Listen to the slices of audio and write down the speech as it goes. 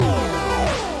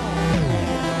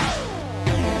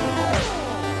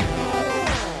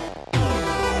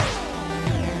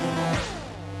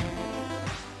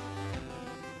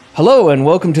Hello and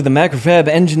welcome to the Macrofab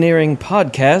Engineering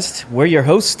Podcast. We're your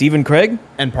hosts, Stephen Craig.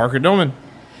 And Parker Doman.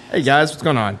 Hey guys, what's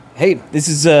going on? Hey, this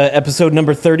is episode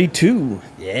number 32.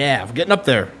 Yeah, we're getting up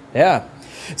there. Yeah.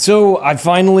 So I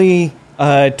finally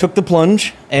took the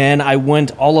plunge and I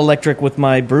went all electric with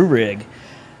my brew rig.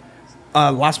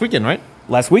 Last weekend, right?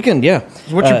 Last weekend, yeah.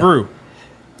 So what'd you brew?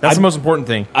 That's the most important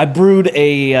thing. I brewed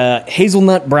a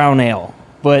hazelnut brown ale,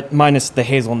 but minus the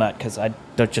hazelnut because I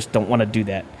just don't want to do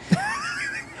that.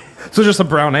 So just a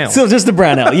brown ale. So just a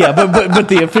brown ale, yeah. But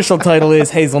the official title is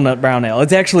hazelnut brown ale.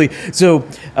 It's actually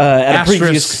at a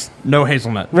previous no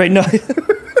hazelnut. Right, no.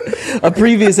 A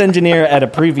previous engineer at a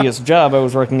previous job I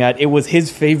was working at, it was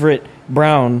his favorite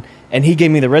brown, and he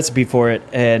gave me the recipe for it,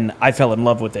 and I fell in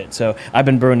love with it. So I've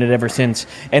been brewing it ever since.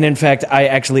 And in fact, I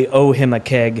actually owe him a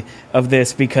keg of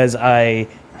this because I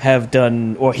have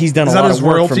done, or he's done a lot of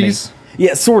work for me.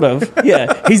 Yeah, sort of.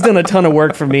 Yeah, he's done a ton of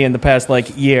work for me in the past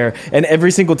year, and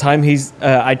every single time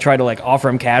I try to offer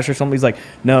him cash or something, he's like,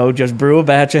 "No, just brew a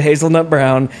batch of hazelnut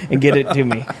brown and get it to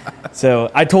me."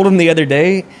 So I told him the other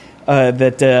day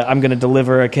that I'm going to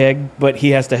deliver a keg, but he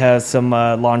has to have some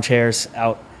lawn chairs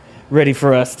out ready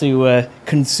for us to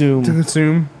consume. To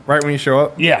consume right when you show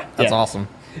up. Yeah, that's awesome.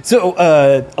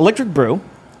 So electric brew,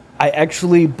 I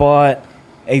actually bought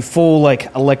a full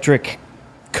electric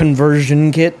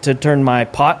conversion kit to turn my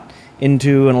pot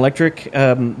into an electric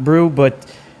brew,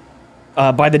 but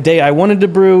by the day I wanted to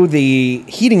brew, the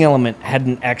heating element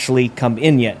hadn't actually come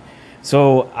in yet.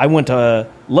 So I went to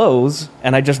Lowe's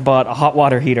and I just bought a hot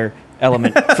water heater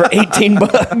element for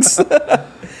 $18.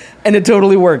 And it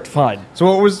totally worked fine.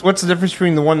 So what's the difference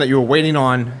between the one that you were waiting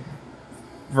on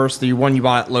versus the one you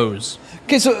bought at Lowe's?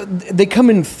 Okay, so they come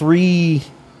in three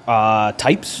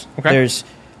types. Okay. There's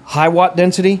high watt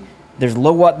density, there's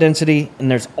low watt density, and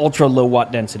there's ultra low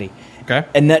watt density. Okay.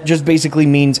 And that just basically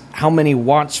means how many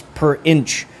watts per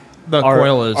inch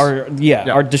coil is.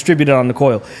 are distributed on the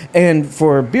coil. And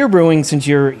for beer brewing, since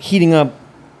you're heating up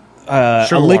a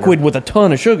liquid with a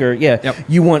ton of sugar,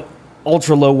 you want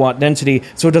ultra low watt density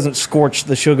so it doesn't scorch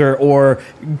the sugar or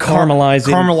caramelize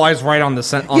it. Caramelize right on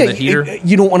the heater.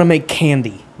 You don't want to make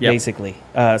candy, basically,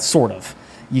 sort of.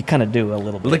 You kind of do a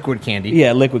little bit. Liquid candy.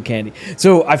 Yeah, liquid candy.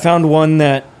 So I found one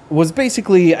that was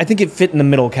basically, I think it fit in the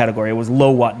middle category. It was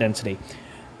low watt density.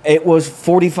 It was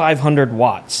 4,500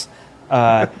 watts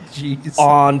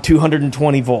on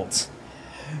 220 volts.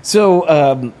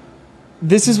 So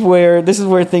this is where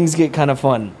things get kind of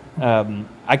fun.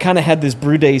 I kind of had this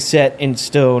brew day set in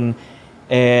stone,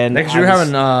 and because you're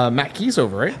having Matt Keys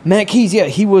over, right? Matt Keys, yeah,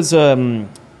 he was on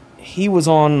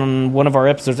one of our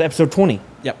episodes, episode 20.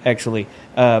 Yep, actually.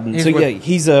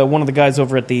 He's one of the guys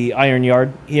over at the Iron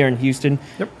Yard here in Houston.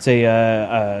 Yep, it's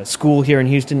a school here in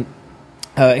Houston.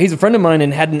 He's a friend of mine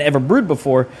and hadn't ever brewed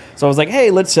before, so I was like, "Hey,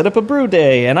 let's set up a brew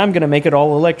day, and I'm gonna make it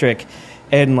all electric."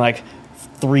 And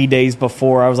 3 days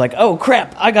before, I was like, "Oh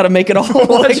crap, I gotta make it all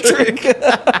electric."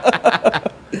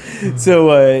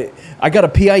 So I got a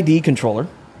PID controller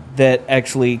that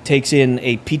actually takes in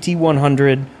a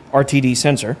PT100 RTD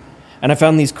sensor, and I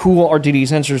found these cool RTD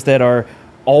sensors that are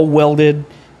all welded,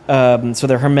 so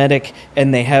they're hermetic,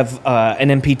 and they have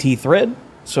an MPT thread,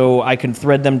 so I can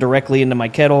thread them directly into my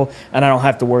kettle, and I don't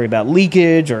have to worry about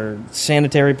leakage or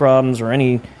sanitary problems or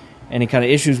any kind of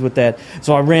issues with that.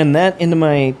 So I ran that into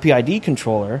my PID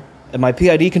controller, and my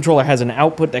PID controller has an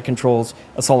output that controls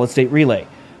a solid-state relay,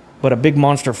 but a big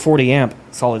monster 40-amp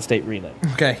solid-state relay.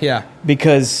 Okay, yeah.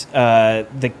 Because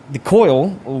the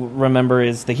coil,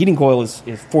 remember, the heating coil is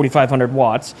 4,500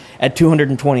 watts at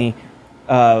 220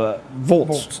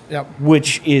 volts, yep.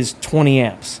 Which is 20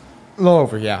 amps. A little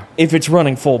over, yeah. If it's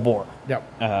running full bore. Yep.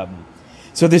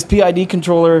 So this PID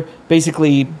controller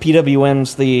basically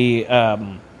PWMs the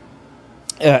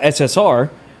SSR,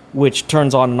 which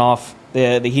turns on and off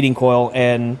the heating coil,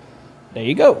 and there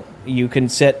you go. You can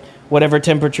set whatever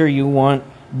temperature you want,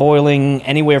 boiling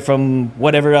anywhere from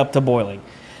whatever up to boiling.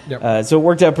 Yep. So it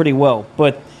worked out pretty well.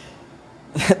 But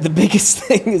the biggest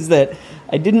thing is that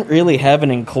I didn't really have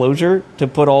an enclosure to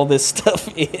put all this stuff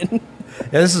in.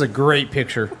 Yeah, this is a great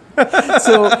picture.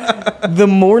 So the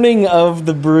morning of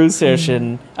the brew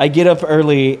session, I get up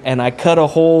early and I cut a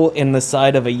hole in the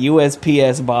side of a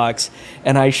USPS box,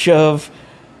 and I shove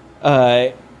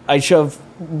Romex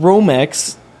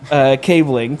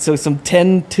cabling, so some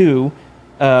 10-2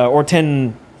 or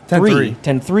 10-3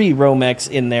 Romex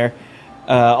in there,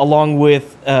 along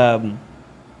with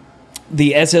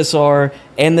the SSR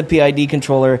and the PID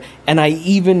controller, and I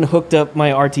even hooked up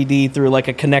my RTD through a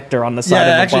connector on the side of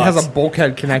the box. Yeah, it actually has a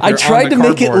bulkhead connector. I tried to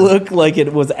make it look like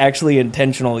it was actually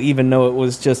intentional, even though it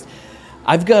was just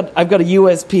I've got a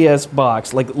USPS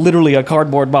box, like literally a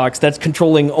cardboard box that's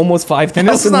controlling almost 5,000 And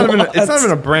this is not watts. it's not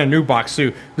even a brand new box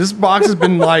too. This box has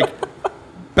been like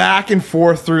back and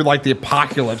forth through like the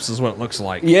apocalypse is what it looks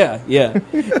like. Yeah.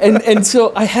 And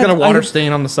so I have Got a water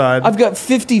stain on the side. I've got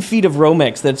 50 feet of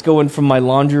Romex that's going from my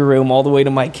laundry room all the way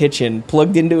to my kitchen,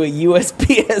 plugged into a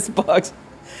USPS box.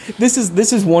 This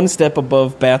is one step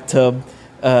above bathtub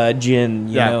gin,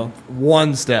 you know.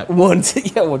 One step. One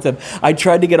step. I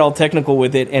tried to get all technical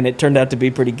with it, and it turned out to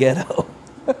be pretty ghetto.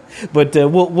 But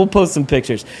we'll post some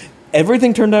pictures.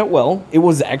 Everything turned out well. It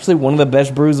was actually one of the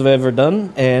best brews I've ever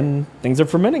done, and things are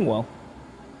fermenting well.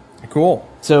 Cool.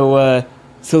 So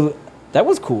that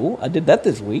was cool. I did that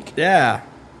this week. Yeah.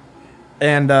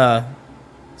 And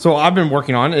so I've been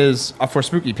working on is for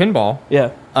Spooky Pinball.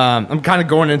 Yeah. I'm kind of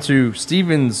going into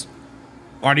Steven's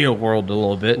audio world a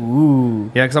little bit.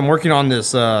 Ooh. Yeah, because I'm working on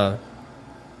this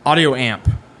audio amp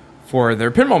for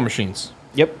their pinball machines.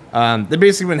 Yep. They've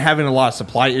basically been having a lot of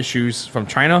supply issues from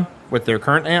China with their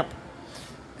current amp.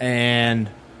 And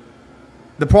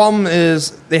the problem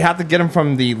is they have to get them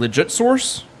from the legit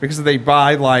source, because if they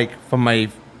buy like from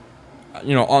an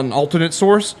alternate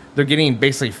source, they're getting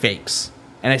basically fakes,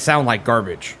 and they sound like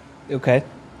garbage. Okay.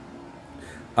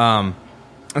 And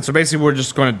so basically we're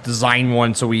just going to design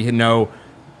one so we know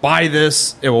buy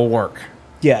this, it will work.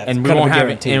 Yeah. And we won't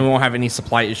have any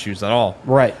supply issues at all.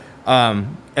 Right.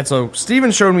 And so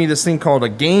Steven showed me this thing called a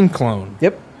gain clone.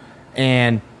 Yep.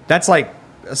 And that's like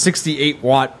a 68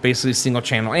 watt, basically single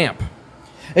channel amp.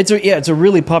 It's a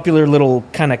really popular little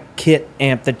kind of kit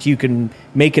amp that you can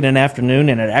make in an afternoon,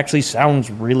 and it actually sounds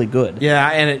really good. Yeah,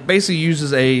 and it basically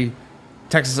uses a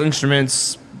Texas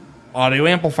Instruments audio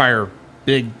amplifier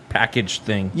big package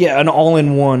thing. Yeah, an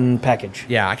all-in-one package.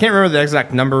 Yeah, I can't remember the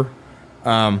exact number.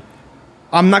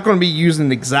 I'm not going to be using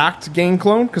the exact gain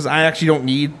clone because I actually don't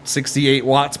need 68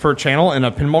 watts per channel in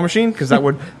a pinball machine, because that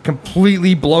would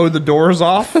completely blow the doors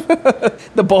off.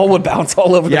 The ball would bounce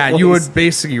all over the place. Yeah, you would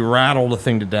basically rattle the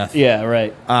thing to death. Yeah,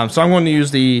 right. So I'm going to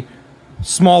use the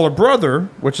smaller brother,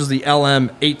 which is the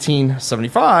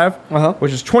LM1875,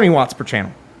 which is 20 watts per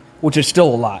channel. Which is still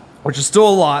a lot.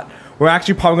 We're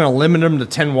actually probably going to limit them to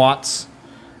 10 watts,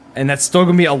 and that's still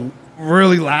going to be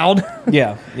really loud.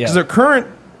 Yeah. Because their current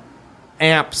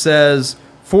amp says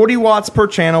 40 watts per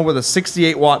channel with a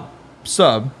 68 watt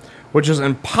sub, which is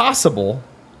impossible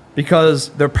because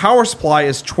their power supply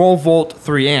is 12 volt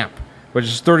 3 amp, which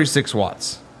is 36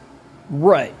 watts.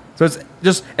 Right. So it's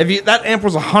just, if that amp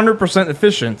was 100%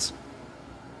 efficient,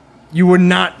 you would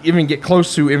not even get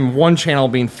close to even one channel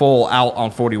being full out on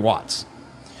 40 watts.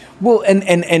 Well,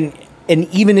 and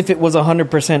even if it was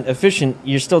 100% efficient,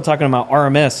 you're still talking about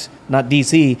RMS, not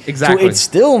DC. Exactly. So it's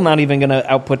still not even going to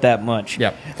output that much.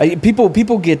 Yep. People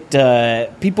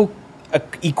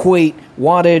equate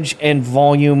wattage and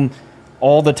volume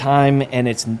all the time, and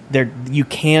you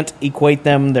can't equate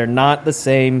them. They're not the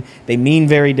same. They mean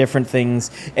very different things.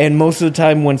 And most of the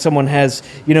time, when someone has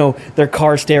their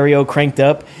car stereo cranked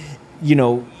up,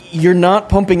 you're not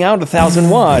pumping out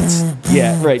 1,000 watts.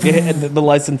 Yeah, right. The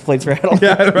license plates rattling.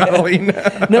 Yeah, rattling.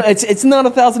 No, it's not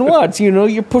 1,000 watts.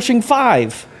 You're pushing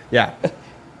 5. Yeah.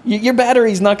 Your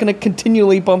battery's not going to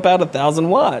continually pump out 1,000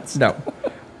 watts. No.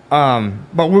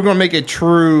 But we're going to make a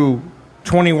true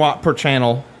 20 watt per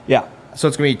channel. Yeah. So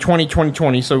it's going to be 20, 20,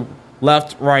 20. So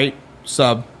left, right,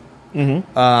 sub.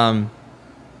 Mm-hmm.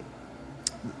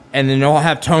 And then they'll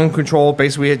have tone control.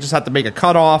 Basically, we just have to make a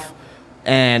cutoff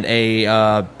and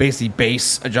a basically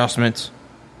bass adjustment.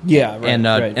 Yeah,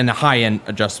 right, and a high end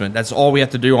adjustment. That's all we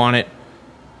have to do on it.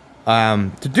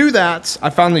 To do that, I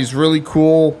found these really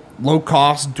cool low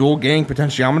cost dual gang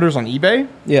potentiometers on eBay.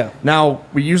 Yeah. Now,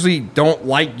 we usually don't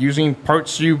like using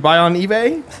parts you buy on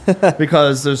eBay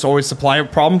because there's always supply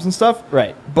problems and stuff.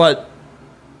 Right. But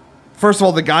first of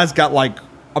all, the guy's got like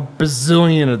a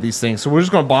bazillion of these things, so we're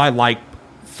just going to buy like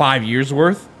 5 years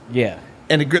worth. Yeah.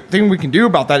 And the good thing we can do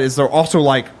about that is they're also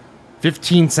like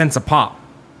 15 cents a pop.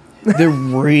 They're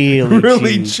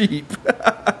really cheap.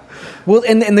 Well,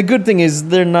 and the good thing is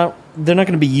they're not going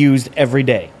to be used every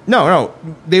day. No,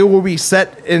 they will be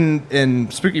set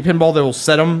in Spooky Pinball. They will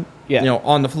set them,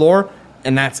 on the floor,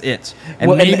 and that's it.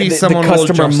 And maybe someone the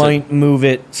customer will might move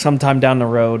it sometime down the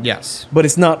road. Yes, but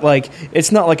it's not like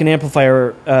an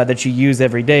amplifier that you use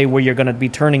every day where you're going to be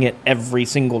turning it every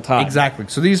single time. Exactly.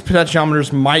 So these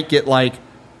potentiometers might get like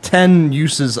 10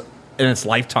 uses in its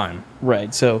lifetime.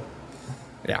 Right. So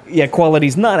yeah,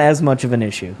 quality's not as much of an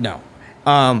issue. No.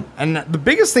 And the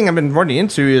biggest thing I've been running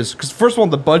into is, because first of all,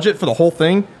 the budget for the whole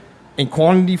thing in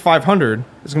quantity 500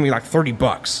 is going to be like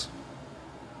 $30.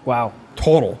 Wow.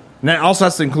 Total. And that also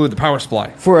has to include the power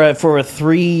supply. For a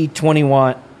 320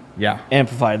 watt Yeah.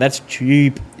 amplifier. That's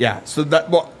cheap. Yeah. So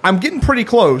I'm getting pretty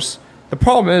close. The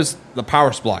problem is the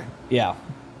power supply. Yeah.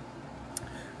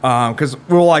 Because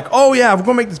we're like, oh yeah, we're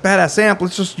gonna make this badass amp.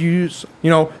 Let's just use,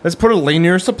 let's put a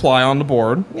linear supply on the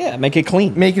board, Yeah, make it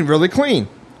clean. make it really clean.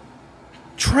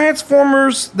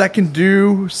 Transformers that can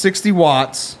do 60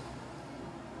 watts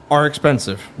are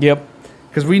expensive Yep.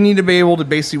 because we need to be able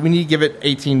to we need to give it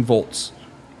 18 volts.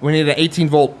 We need an 18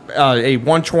 volt, a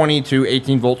 120 to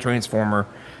 18 volt transformer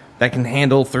that can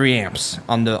handle 3 amps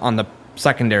on the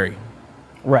secondary,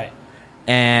 Right.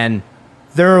 and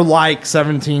they're like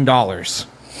 $17.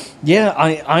 Yeah,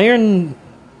 iron,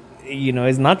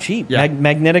 is not cheap. Yeah.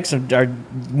 Magnetics are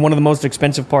one of the most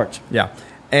expensive parts. Yeah,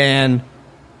 and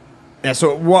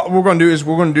so what we're going to do is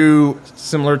we're going to do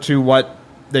similar to what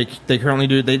they currently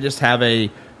do. They just have a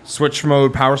switch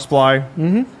mode power supply,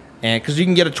 and because you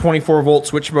can get a 24 volt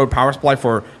switch mode power supply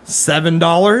for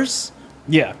 $7,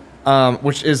 Yeah.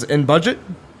 which is in budget.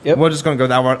 Yep. We're just going to go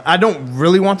that route. I don't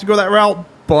really want to go that route,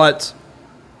 but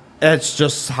it's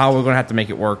just how we're going to have to make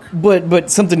it work. But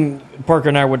something Parker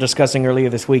and I were discussing earlier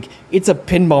this week, it's a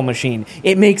pinball machine.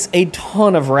 It makes a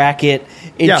ton of racket.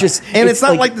 It's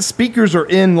not like the speakers are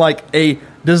in like a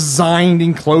designed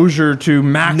enclosure to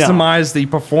maximize the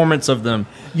performance of them.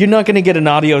 You're not going to get an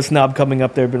audio snob coming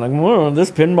up there being like, "Whoa, this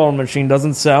pinball machine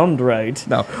doesn't sound right."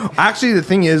 No, actually, the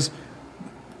thing is,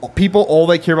 people all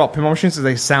they care about pinball machines is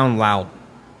they sound loud.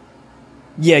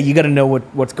 Yeah, you got to know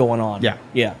what's going on. Yeah.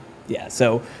 yeah.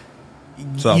 So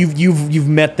So you've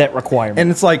met that requirement. and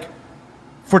it's like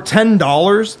for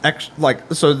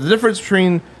 $10, so the difference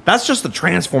between that's just the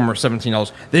transformer,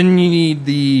 $17. Then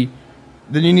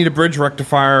you need a bridge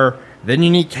rectifier. Then you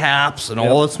need caps and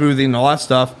all the smoothing and all that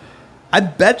stuff. I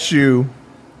bet you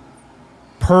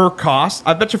per cost,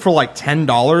 I bet you for like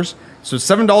 $10, so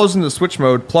 $7 in the switch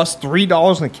mode plus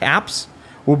 $3 in the caps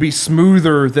will be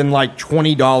smoother than like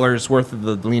 $20 worth of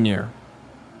the linear.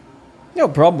 Yeah,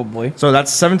 probably. So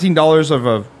that's $17 of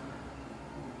a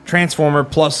transformer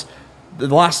plus the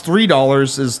last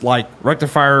 $3 is like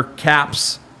rectifier,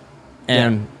 caps,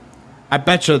 and I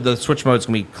bet you the switch mode's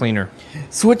gonna be cleaner.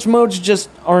 Switch modes just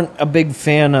aren't a big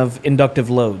fan of inductive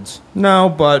loads No,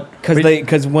 but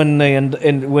because when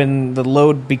when the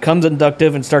load becomes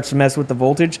inductive and starts to mess with the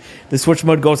voltage, the switch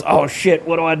mode goes, "Oh shit,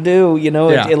 what do I do?"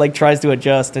 Yeah. It like tries to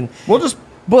adjust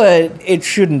but it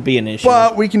shouldn't be an issue.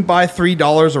 But we can buy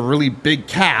 $3 of really big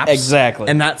caps. Exactly.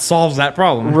 And that solves that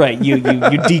problem. Right, you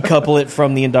decouple it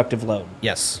from the inductive load.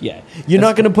 Yes. Yeah, you're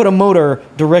not going to put a motor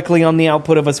directly on the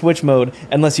output of a switch mode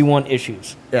unless you want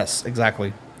issues. Yes,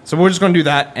 exactly. So we're just going to do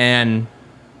that, and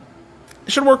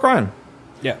it should work fine.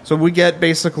 Yeah. So we get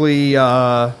basically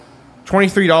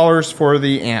 $23 for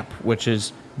the amp, which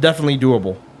is definitely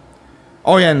doable.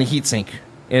 Oh yeah, and the heatsink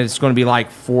is going to be like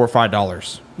 $4 or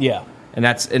 $5, Yeah. and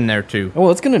that's in there too.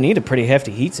 Well, it's going to need a pretty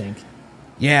hefty heatsink.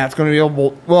 Yeah, it's going to be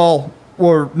able. Well,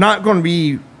 we're not going to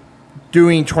be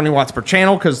doing 20 watts per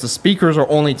channel because the speakers are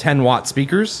only 10 watt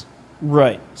speakers.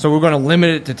 Right. So we're going to limit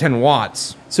it to 10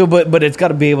 watts. So, but it's got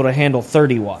to be able to handle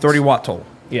 30 watts. 30 watt total.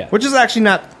 Yeah. Which is actually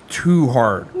not too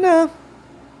hard. No.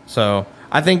 So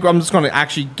I think I'm just going to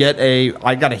actually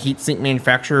I got a heatsink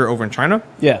manufacturer over in China.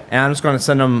 Yeah. And I'm just going to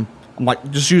send them,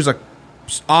 just use a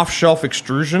off-shelf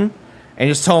extrusion and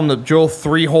just tell them to drill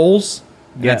 3 holes.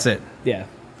 And Yeah. That's it. Yeah.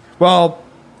 Well,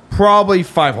 probably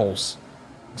 5 holes.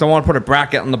 So I want to put a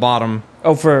bracket on the bottom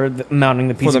Oh, for mounting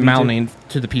the PCB. for the too? mounting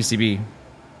to the PCB.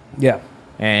 Yeah.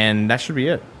 And that should be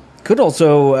it. Could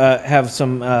also have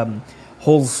some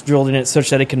holes drilled in it such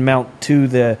that it can mount to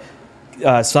the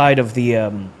side of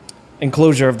the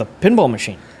enclosure of the pinball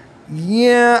machine.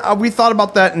 Yeah, we thought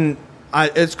about that, and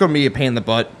it's going to be a pain in the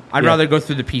butt. I'd Yeah. rather go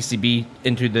through the PCB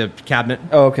into the cabinet.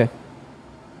 Oh, okay.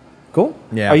 Cool.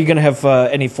 Yeah. Are you going to have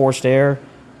any forced air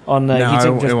on the No,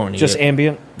 heatsink? it won't need Just it.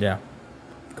 ambient? Yeah.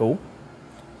 Cool.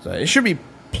 So it should be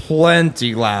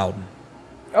plenty loud.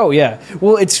 Oh, yeah.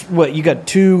 Well, it's what? You got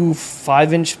 2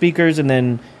 5-inch speakers and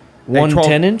then one 12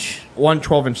 10-inch? One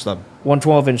 12-inch sub. One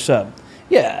 12-inch sub.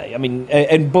 Yeah, I mean,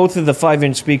 and both of the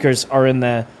 5-inch speakers are in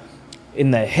the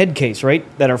head case, right?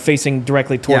 That are facing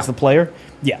directly towards Yeah. the player.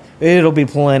 Yeah, it'll be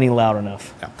plenty loud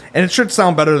enough. Yeah. And it should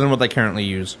sound better than what they currently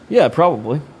use. Yeah,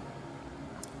 probably.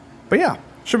 But yeah,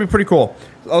 should be pretty cool.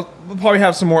 We'll probably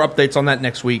have some more updates on that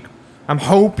next week. I'm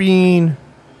hoping.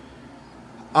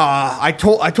 I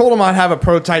told him I'd have a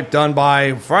prototype done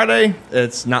by Friday.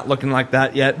 It's not looking like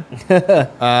that yet.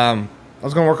 I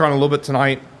was going to work on it a little bit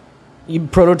tonight. You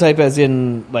prototype as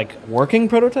in, like, working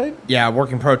prototype? Yeah,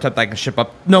 working prototype that I can ship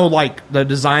up. No, like, the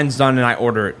design's done and I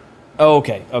order it. Oh,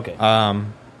 okay, okay.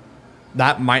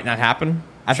 That might not happen.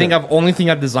 I think only thing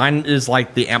I've designed is,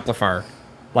 like, the amplifier.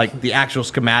 like the actual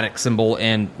schematic symbol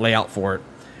and layout for it.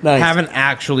 Nice. Haven't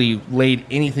actually laid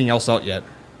anything else out yet.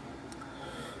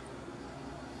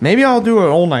 Maybe I'll do an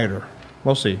all-nighter.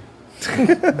 We'll see.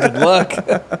 Good luck.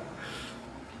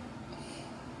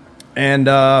 And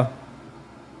let's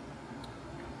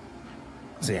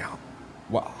see,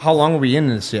 how long are we in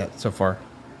this yet so far?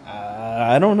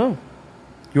 I don't know.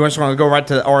 You just want to go right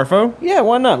to the RFO? Yeah,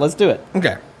 why not? Let's do it.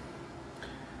 Okay.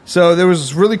 So there was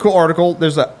this really cool article.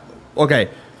 There's a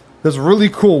really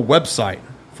cool website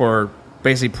for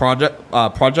basically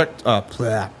product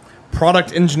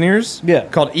engineers. Yeah.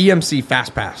 Called EMC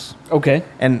FastPass. Okay.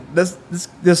 And this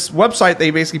website,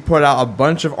 they basically put out a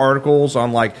bunch of articles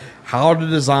on like how to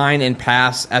design and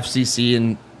pass FCC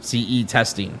and CE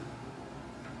testing.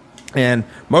 And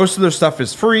most of their stuff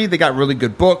is free. They got really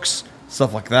good books,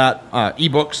 stuff like that,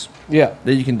 ebooks Yeah.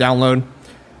 that you can download.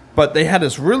 But they had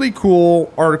this really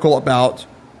cool article about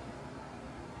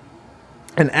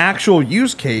an actual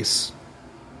use case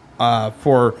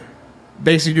for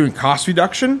basically doing cost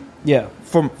reduction. Yeah.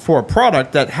 For a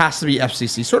product that has to be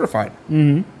FCC certified.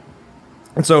 Mm-hmm.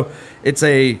 And so it's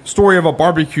a story of a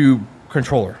barbecue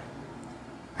controller.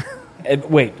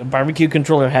 Wait, a barbecue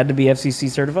controller had to be FCC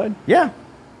certified? Yeah.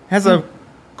 Has a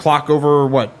clock over,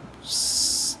 what,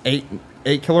 8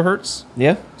 kilohertz?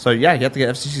 Yeah. So, yeah, you have to get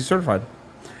FCC certified.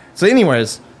 So,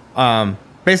 anyways,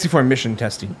 basically for emission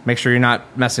testing. Make sure you're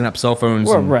not messing up cell phones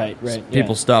Well, and right,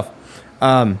 people's stuff.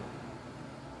 So,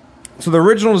 the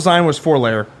original design was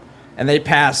 4-layer. And they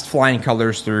passed flying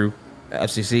colors through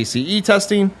FCC CE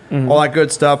testing, all that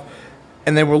good stuff.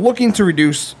 And they were looking to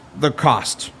reduce the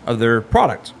cost of their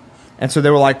product. And so they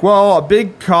were like, well, a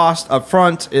big cost up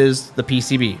front is the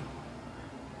PCB.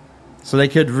 So they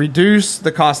could reduce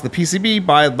the cost of the PCB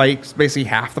by like basically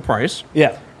half the price.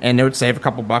 Yeah. And it would save a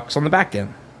couple bucks on the back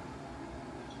end.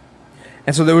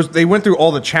 And so they went through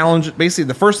all the challenges. Basically,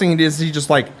 the first thing he did is he just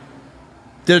like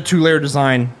did a 2-layer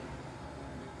design,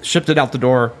 shipped it out the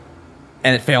door,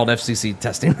 and it failed FCC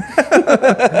testing.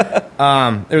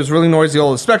 It was really noisy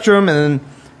all the spectrum, and then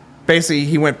basically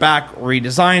he went back,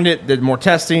 redesigned it, did more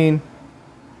testing,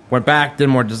 went back, did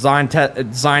more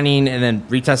designing, and then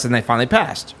retested, and they finally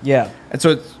passed. Yeah. And so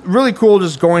it's really cool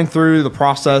just going through the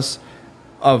process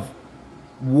of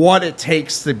what it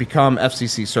takes to become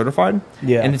FCC certified.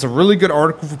 Yeah. And it's a really good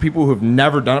article for people who have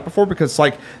never done it before, because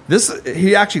like this,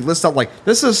 he actually lists out like,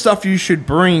 this is stuff you should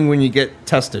bring when you get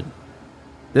tested.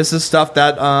 This is stuff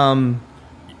that, when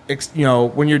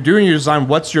you're doing your design,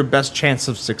 what's your best chance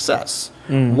of success?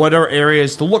 What are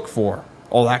areas to look for?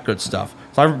 All that good stuff.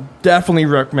 So I definitely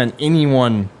recommend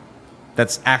anyone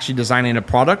that's actually designing a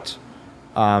product,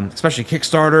 especially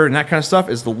Kickstarter and that kind of stuff,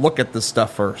 is to look at this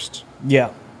stuff first.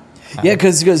 Yeah. Yeah,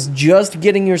 because just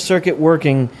getting your circuit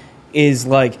working is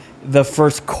like the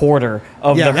first quarter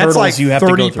of the hurdles like you have to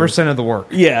go through. 30% of the work.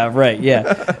 Yeah, right.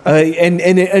 Yeah,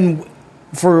 and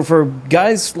for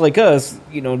guys like us,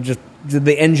 just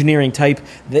the engineering type,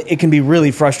 it can be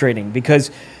really frustrating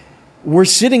because we're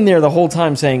sitting there the whole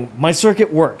time saying, my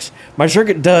circuit works, my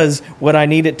circuit does what I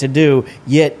need it to do,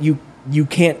 yet you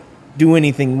can't do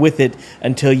anything with it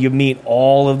until you meet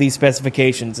all of these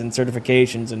specifications and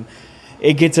certifications, and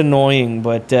it gets annoying.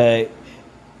 But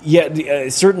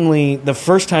certainly the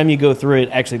first time you go through it,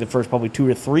 actually the first probably 2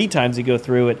 or 3 times you go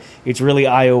through it, it's really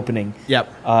eye-opening.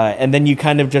 Yep. And then you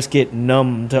kind of just get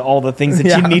numb to all the things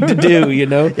that you need to do,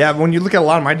 Yeah, when you look at a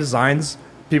lot of my designs,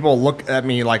 people look at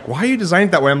me like, why are you designing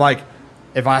it that way? I'm like,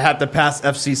 if I had to pass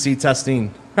FCC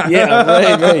testing. Yeah,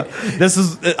 right.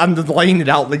 I'm laying it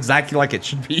out exactly like it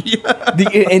should be.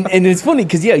 And it's funny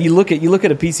because you look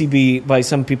at a PCB by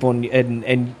some people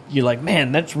and you're like,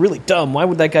 man, that's really dumb. Why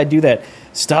would that guy do that?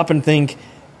 Stop and think.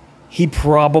 He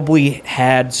probably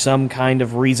had some kind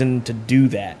of reason to do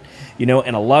that, and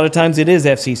a lot of times it is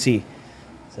FCC.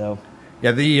 So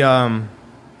yeah, the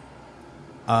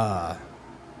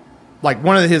like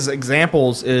one of his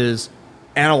examples is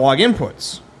analog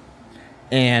inputs,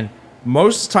 and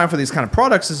most of the time for these kind of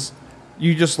products is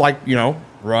you just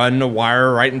run a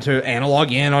wire right into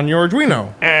analog in on your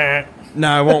Arduino.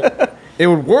 No, it won't. It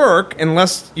would work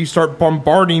unless you start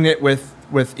bombarding it with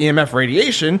EMF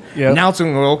radiation. Yep. Now it's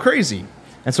going to go a little crazy.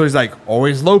 And so he's like,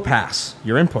 always low pass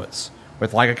your inputs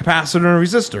with like a capacitor and a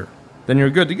resistor. Then you're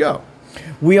good to go.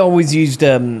 We always used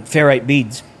ferrite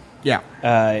beads. Yeah.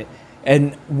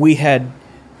 And we had,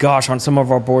 on some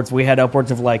of our boards, we had upwards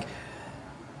of like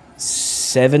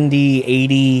 70,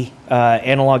 80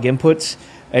 analog inputs.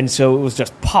 And so it was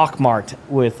just pockmarked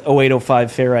with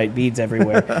 0805 ferrite beads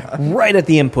everywhere, right at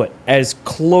the input, as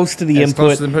close to the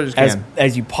input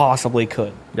as you possibly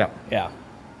could. Yeah. Yeah.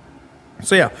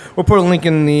 So, yeah, we'll put a link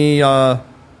in the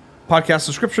podcast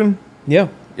description. Yeah.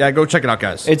 Yeah, go check it out,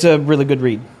 guys. It's a really good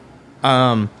read.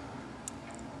 Another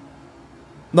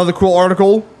cool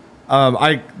article.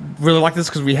 I really like this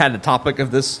because we had a topic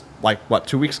of this,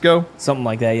 2 weeks ago? Something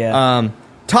like that, yeah.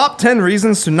 Top 10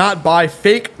 reasons to not buy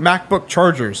fake MacBook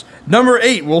chargers. Number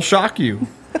 8 will shock you.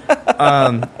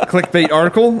 Clickbait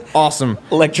article. Awesome.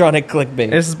 Electronic clickbait.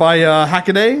 This is by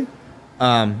Hackaday.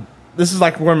 This is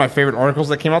one of my favorite articles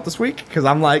that came out this week because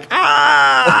I'm like,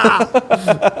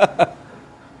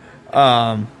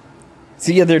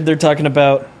 So yeah, they're talking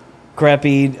about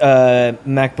crappy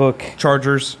MacBook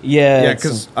chargers. Yeah,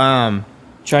 because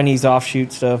Chinese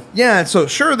offshoot stuff. yeah. So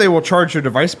sure, they will charge your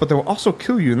device, but they will also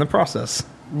kill you in the process.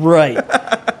 Right.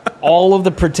 All of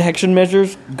the protection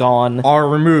measures gone. Are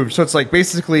removed. So it's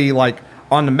basically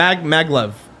on the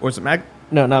maglev. Or is it mag?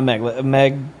 No, not Mag.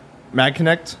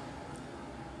 MagConnect.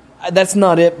 That's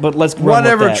not it. But let's run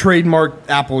Whatever with that. trademark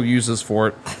Apple uses for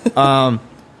it.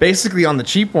 Basically, on the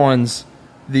cheap ones,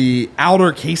 the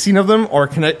outer casing of them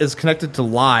is connected to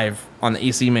live on the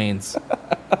AC mains.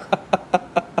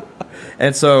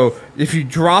 And so, if you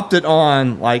dropped it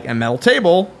on a metal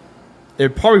table,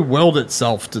 it'd probably weld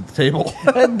itself to the table.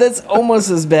 That's almost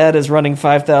as bad as running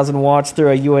 5,000 watts through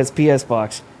a USPS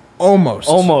box.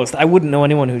 Almost. I wouldn't know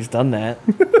anyone who's done that.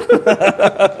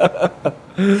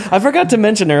 I forgot to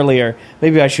mention earlier,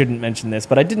 maybe I shouldn't mention this,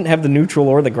 but I didn't have the neutral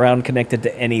or the ground connected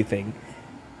to anything.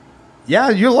 Yeah,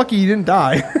 you're lucky you didn't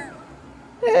die.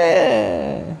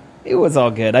 It was all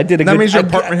good. I did a That good means your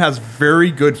apartment has very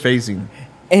good phasing.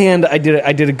 And I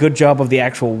did a good job of the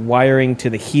actual wiring to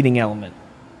the heating element.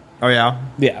 Oh, yeah?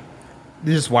 Yeah.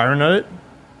 You just wiring nut it?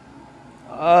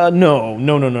 No.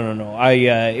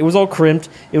 It was all crimped.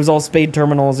 It was all spade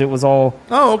terminals. It was all.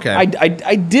 Oh, okay.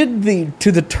 I did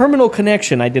to the terminal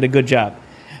connection. I did a good job.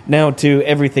 Now to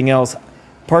everything else,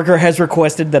 Parker has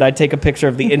requested that I take a picture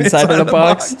of the inside of the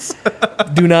box.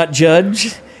 Do not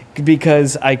judge,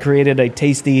 because I created a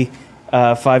tasty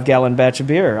 5-gallon batch of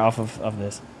beer off of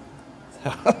this.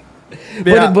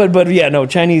 Yeah. But yeah, no,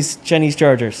 Chinese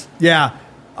chargers. Yeah.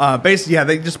 They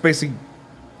just basically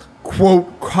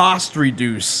quote cost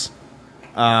reduce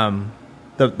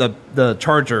the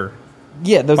charger.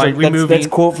 Yeah, By removing- that's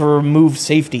quote for remove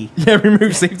safety. Yeah,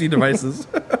 remove safety devices.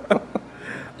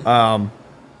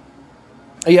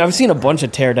 Yeah, I've seen a bunch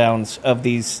of teardowns of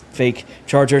these fake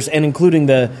chargers, and including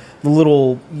the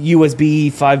little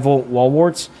USB 5-volt wall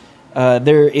warts.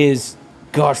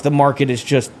 The market is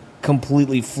just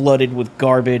completely flooded with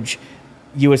garbage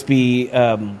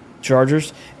USB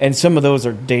chargers, and some of those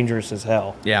are dangerous as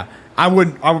hell. Yeah. I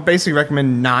would basically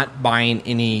recommend not buying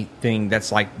anything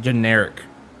that's generic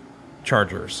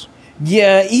chargers.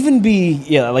 Yeah,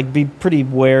 be pretty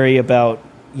wary about,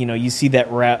 you see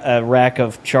that rack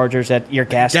of chargers at your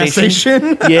gas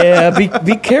station. Yeah,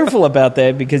 be careful about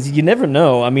that, because you never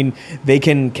know. I mean, they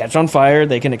can catch on fire,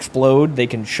 they can explode, they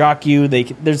can shock you.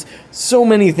 There's so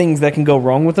many things that can go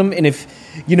wrong with them. And if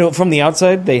from the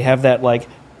outside they have that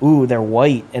ooh, they're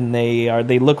white and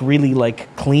they look really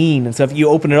clean and stuff. You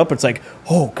open it up, it's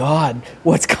oh God,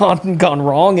 what's gone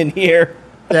wrong in here?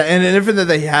 Yeah, and if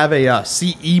they have a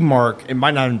CE mark, it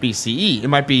might not even be CE. It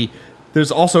might be.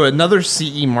 There's also another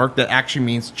CE mark that actually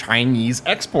means Chinese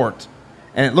export,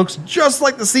 and it looks just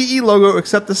like the CE logo,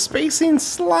 except the spacing's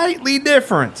slightly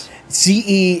different.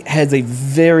 CE has a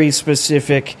very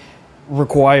specific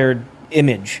required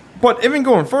image. But even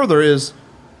going further than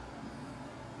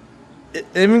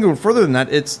that,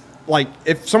 it's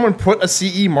if someone put a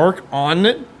CE mark on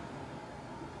it,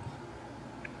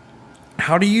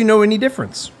 how do you know any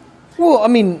difference? Well, I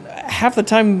mean, half the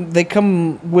time they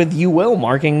come with UL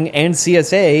marking and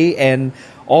CSA and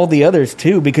all the others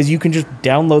too, because you can just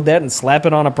download that and slap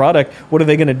it on a product. What are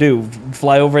they going to do?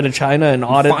 Fly over to China and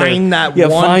audit find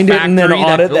it and then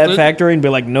audit that factory and be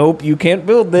like, nope, you can't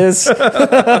build this.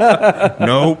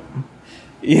 Nope.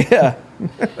 Yeah.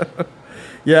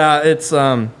 Yeah, it's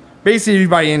basically if you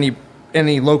buy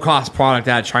any low cost product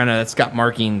out of China that's got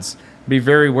markings, be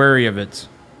very wary of it.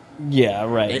 Yeah,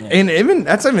 right. And even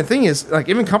that's the thing is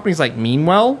even companies like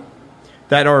Meanwell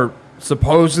that are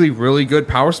supposedly really good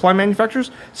power supply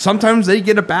manufacturers, sometimes they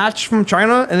get a batch from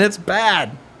China and it's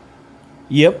bad.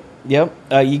 Yep. You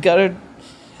gotta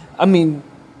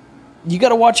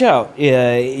watch out.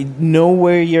 Know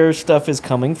where your stuff is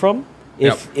coming from,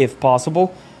 if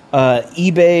possible.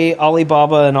 eBay,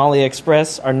 Alibaba, and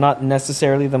AliExpress are not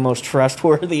necessarily the most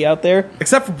trustworthy out there.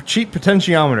 Except for cheap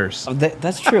potentiometers.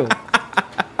 That's true.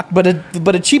 But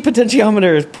a cheap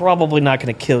potentiometer is probably not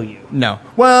going to kill you. No.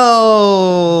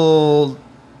 Well,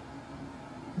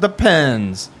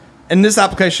 depends. In this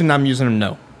application I'm using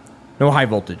them, no high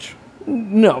voltage.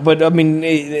 No, but I mean,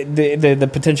 the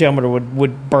potentiometer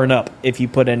would burn up if you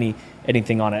put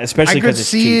anything on it, especially I could because it's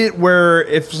see cheap. it where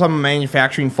if some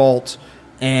manufacturing fault,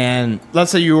 and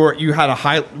let's say you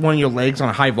had one of your legs on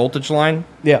a high voltage line,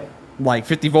 Yeah. like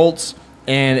 50 volts,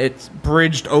 and it's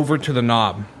bridged over to the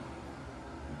knob.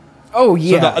 Oh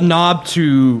yeah. So the knob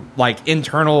to like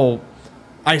internal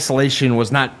isolation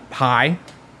was not high,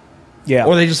 yeah.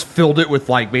 or they just filled it with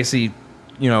like basically,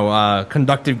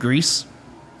 conductive grease.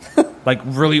 Like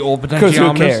really old potentiometers. 'Cause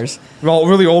who cares? Well,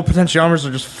 really old potentiometers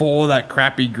are just full of that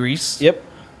crappy grease. Yep.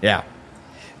 Yeah.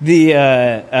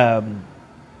 The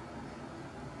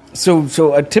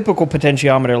so a typical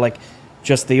potentiometer, like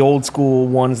just the old school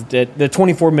ones, that the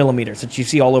 24 millimeters that you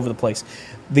see all over the place.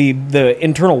 The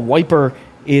internal wiper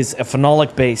is a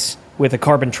phenolic base with a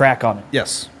carbon track on it.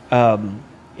 Yes.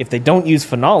 If they don't use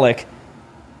phenolic,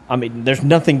 I mean, there's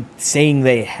nothing saying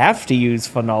they have to use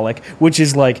phenolic, which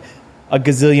is like a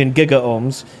gazillion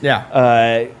gigaohms.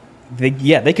 Yeah.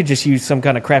 They could just use some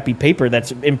kind of crappy paper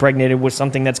that's impregnated with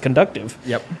something that's conductive.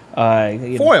 Yep. You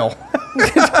know, Foil.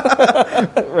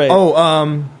 right.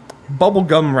 Oh, bubble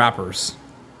gum wrappers.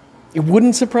 It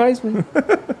wouldn't surprise me.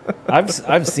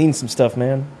 I've seen some stuff,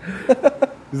 man.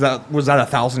 Was that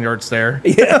 1,000-yard stare?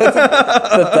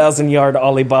 1,000-yard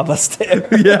Alibaba stare.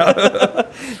 Yeah.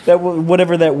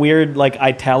 Whatever that weird like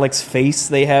italics face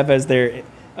they have as their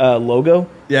logo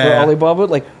for Alibaba.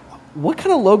 Like, what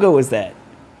kind of logo is that?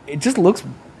 It just looks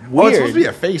weird. Well, it's supposed to be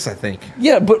a face, I think.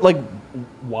 Yeah, but like,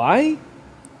 why?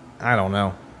 I don't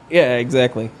know. Yeah,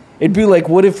 exactly. It'd be like,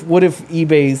 what if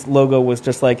eBay's logo was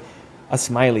just like a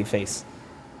smiley face?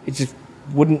 It just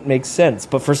wouldn't make sense.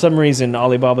 But for some reason,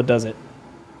 Alibaba does it.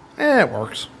 It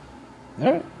works.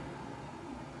 All right.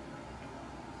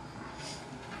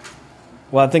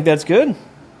 Well, I think that's good.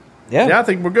 Yeah, I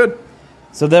think we're good.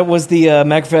 So that was the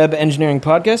MacFab Engineering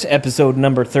Podcast, episode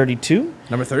number 32.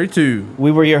 Number 32.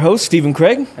 We were your hosts, Stephen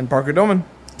Craig. And Parker Doman.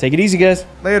 Take it easy, guys.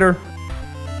 Later.